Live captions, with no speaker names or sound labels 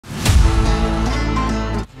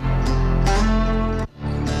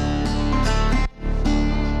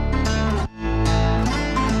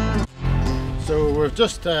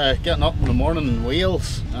just getting up in the morning in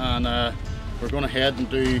Wales, and we're going to head and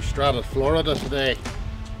do Strata Florida today.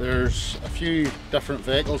 There's a few different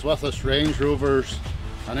vehicles with us, Range Rovers,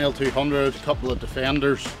 an L200, a couple of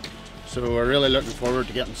Defenders, so we're really looking forward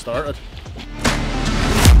to getting started.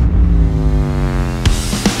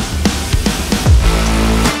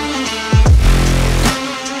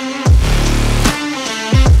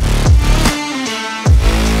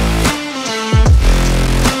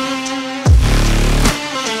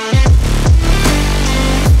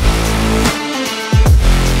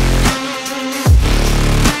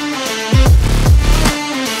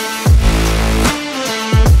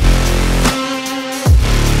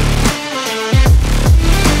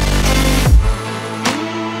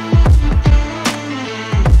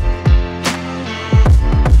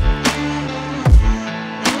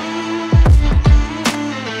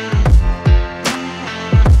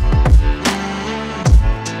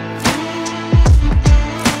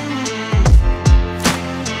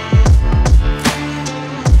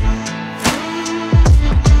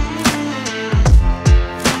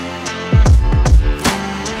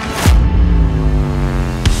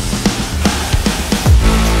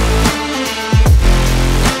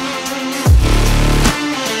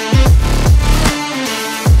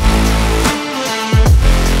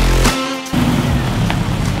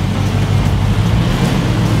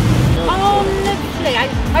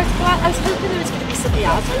 I was hoping there was going to be something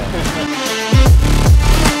else.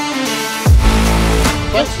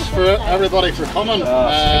 Thanks for everybody for coming.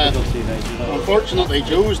 Unfortunately,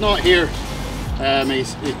 Joe's not here.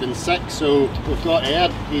 He's been sick, so we've got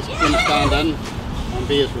Ed. He's going to stand in and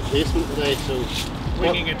be his replacement today. So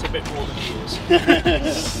winging it a bit more than he is.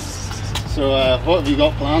 So what have you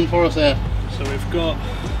got planned for us, Ed? So we've got,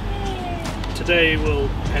 today we'll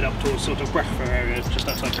head up towards sort of Brechfer area, just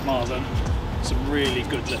outside Carmarthen. Some really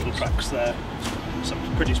good little tracks there, some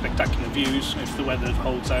pretty spectacular views if the weather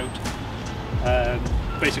holds out.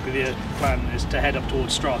 Basically the plan is to head up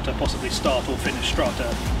towards Strata, possibly start or finish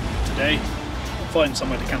Strata today, find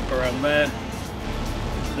somewhere to camp around there.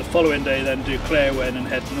 The following day then do Clairwen and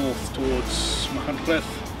head north towards Machynlleth,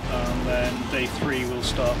 and then day 3 we'll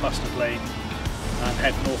start Bastard Lane and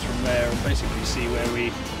head north from there and basically see where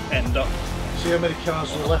we end up. See how many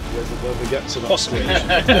cars are left with when we get to that possibly.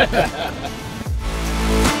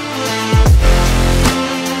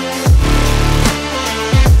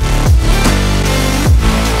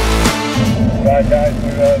 Right guys,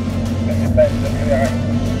 we're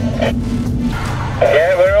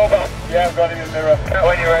yeah, we're over. Yeah, I've got him in the mirror.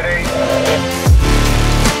 When you're ready.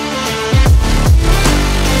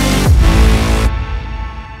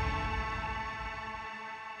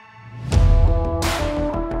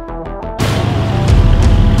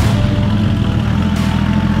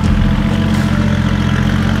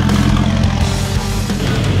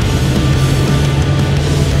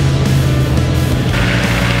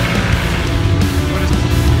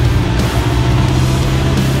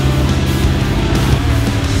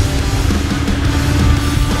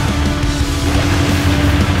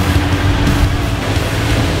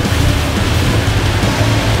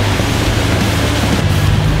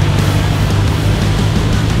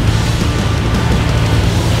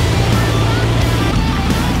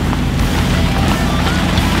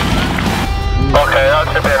 Okay, that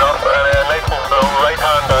should be enough, and nice and slow, right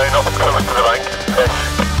hand down, up close to the bank.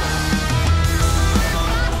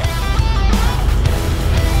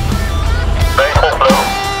 Nice and slow.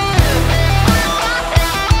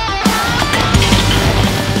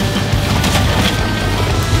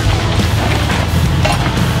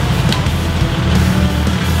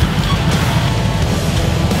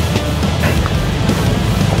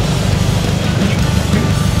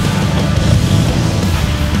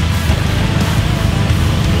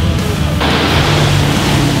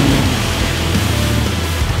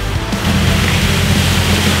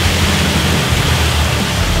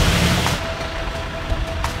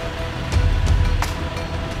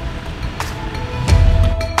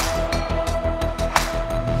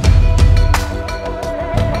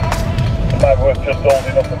 We're just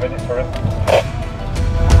holding up a minute for him.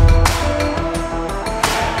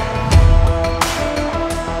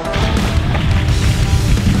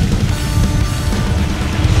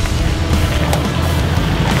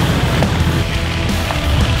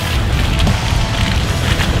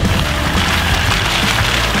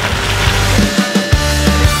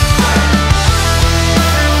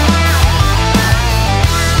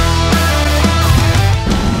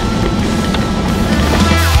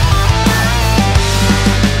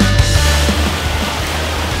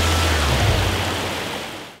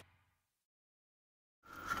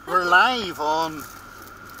 We're live on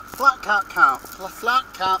Flat cap cam. Flat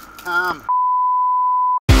cap cam.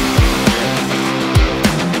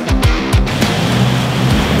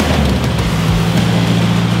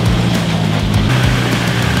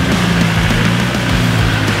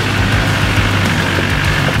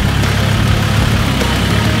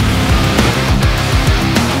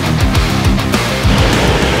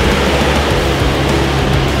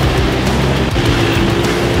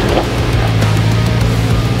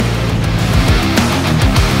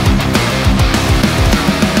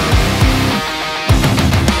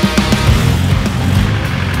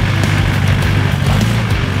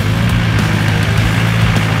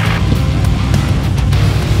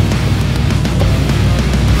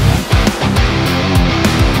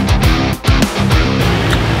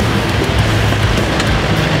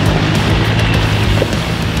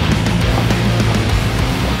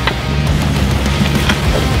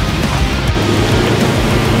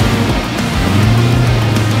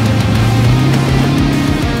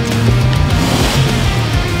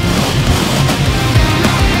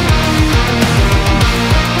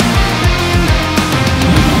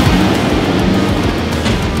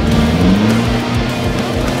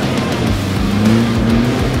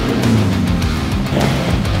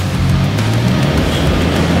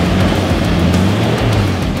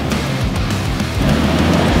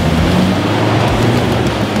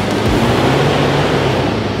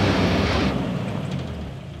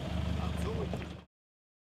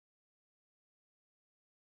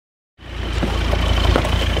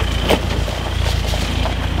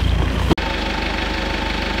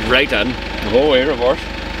 Right in, the whole way reverse.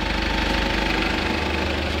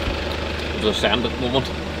 There's a sand at the moment.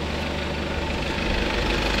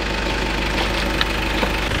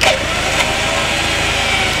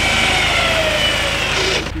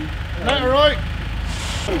 Right, alright.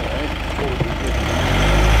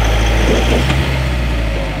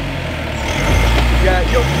 Yeah,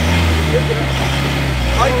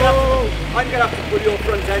 I'm gonna have to pull your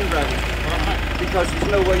front end round because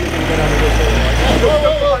there's no way you're gonna get out of this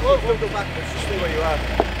otherwise. Don't go backwards, just stay where you are.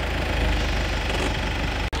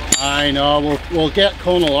 I know, we'll get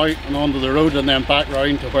Connell out and onto the road and then back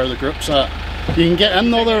round to where the group's at. You can get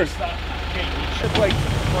in though there. Just wait.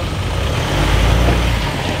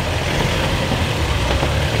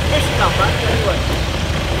 Pushing that back anyway.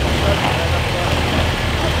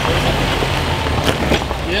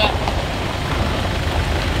 Yeah.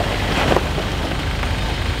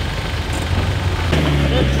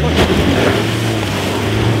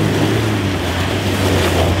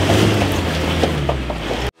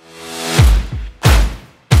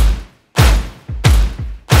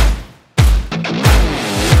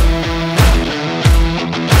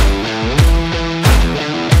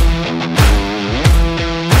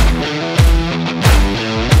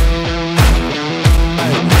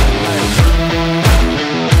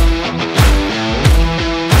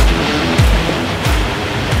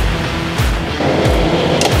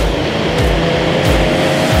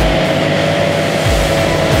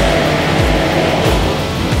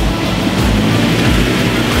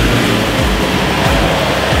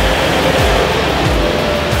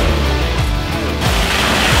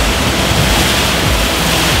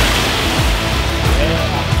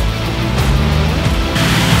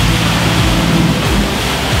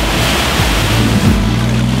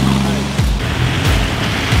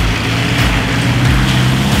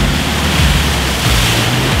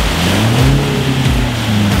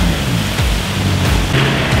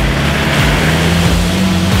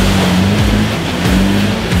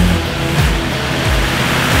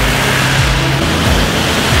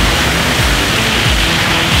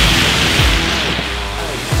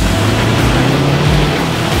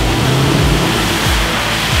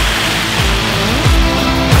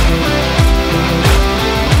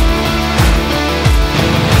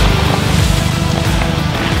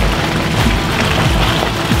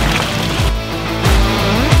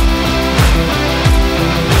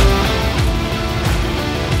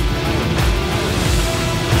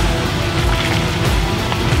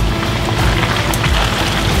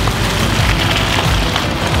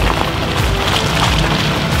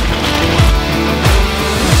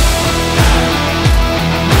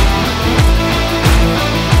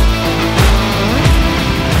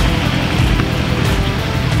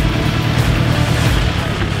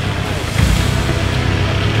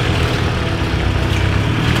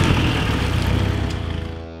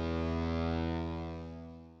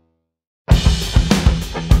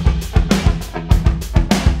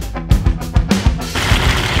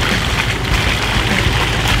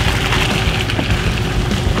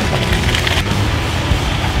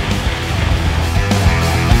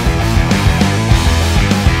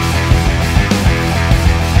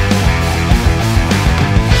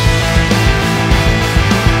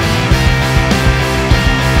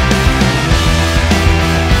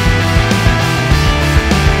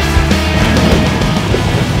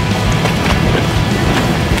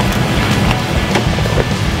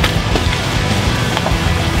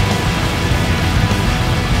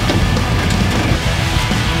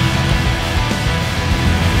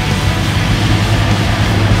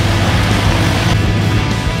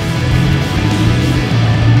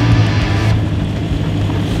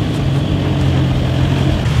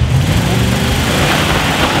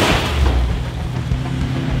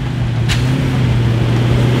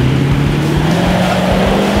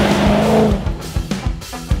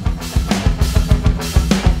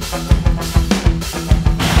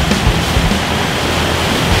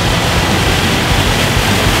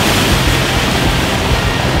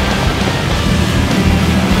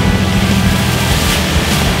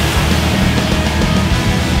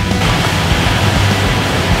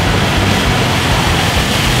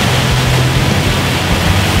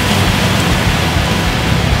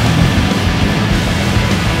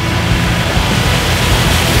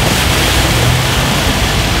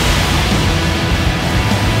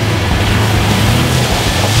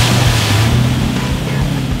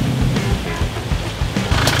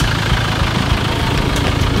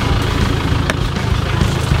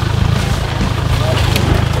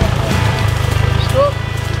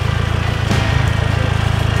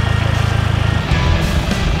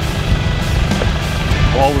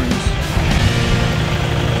 Ballrooms.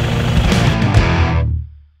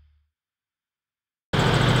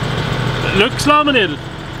 It looks laminated.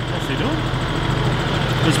 What's he doing?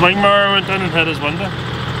 His wing mirror went in and hit his window.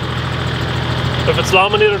 If it's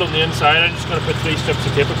laminated on the inside, I'm just going to put 3 strips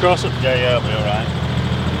of tape across it. Yeah, it'll be alright.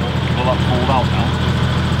 Will that fold out now?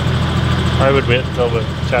 I would wait until we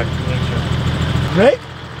check to make sure. Right?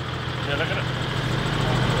 Yeah, look at it.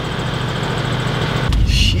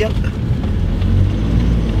 Shit.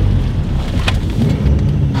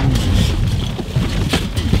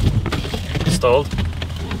 Installed.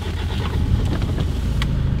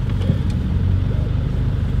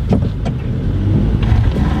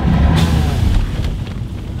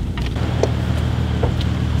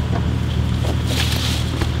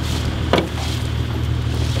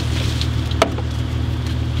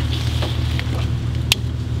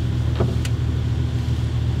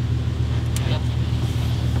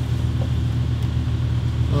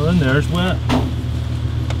 Well, in there's wet.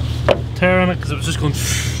 Tearing it because it was just going.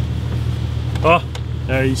 Oh,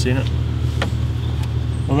 there you seen it.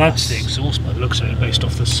 Well, that's the exhaust by the looks of it, based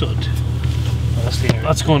off the soot.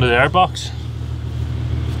 That's going to the airbox.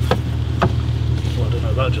 Well, I don't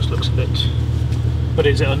know. That just looks a bit. But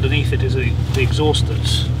is it underneath it? Is it the exhaust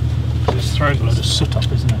that's? It's throwing a load of soot up,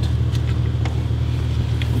 isn't it?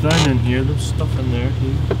 Down in here, there's stuff in there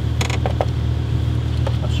too.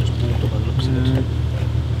 That's just water by the looks of it.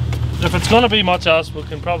 If it's going to be much else, we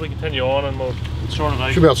can probably continue on and we'll sort it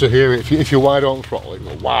out. Should be able to hear it if you're wide open throttle. It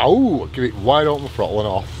will go, wow! Give it wide open throttle and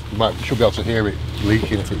off. You should be able to hear it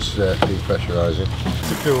leaking if it's depressurising.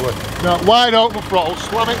 It's a cooler. Now wide open throttle,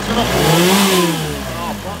 slam it to the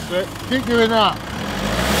oh, that's it. Keep doing that.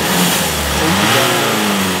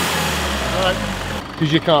 Right.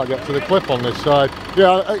 Because you can't get to the clip on this side.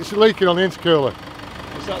 Yeah, it's leaking on the intercooler.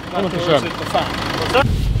 Is that 100%. the fan?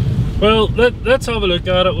 Well, let's have a look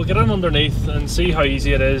at it. We'll get in underneath and see how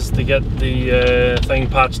easy it is to get the thing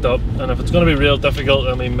patched up. And if it's going to be real difficult,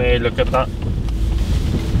 then we may look at that.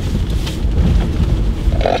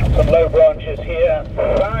 Some low branches here.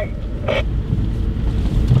 Right.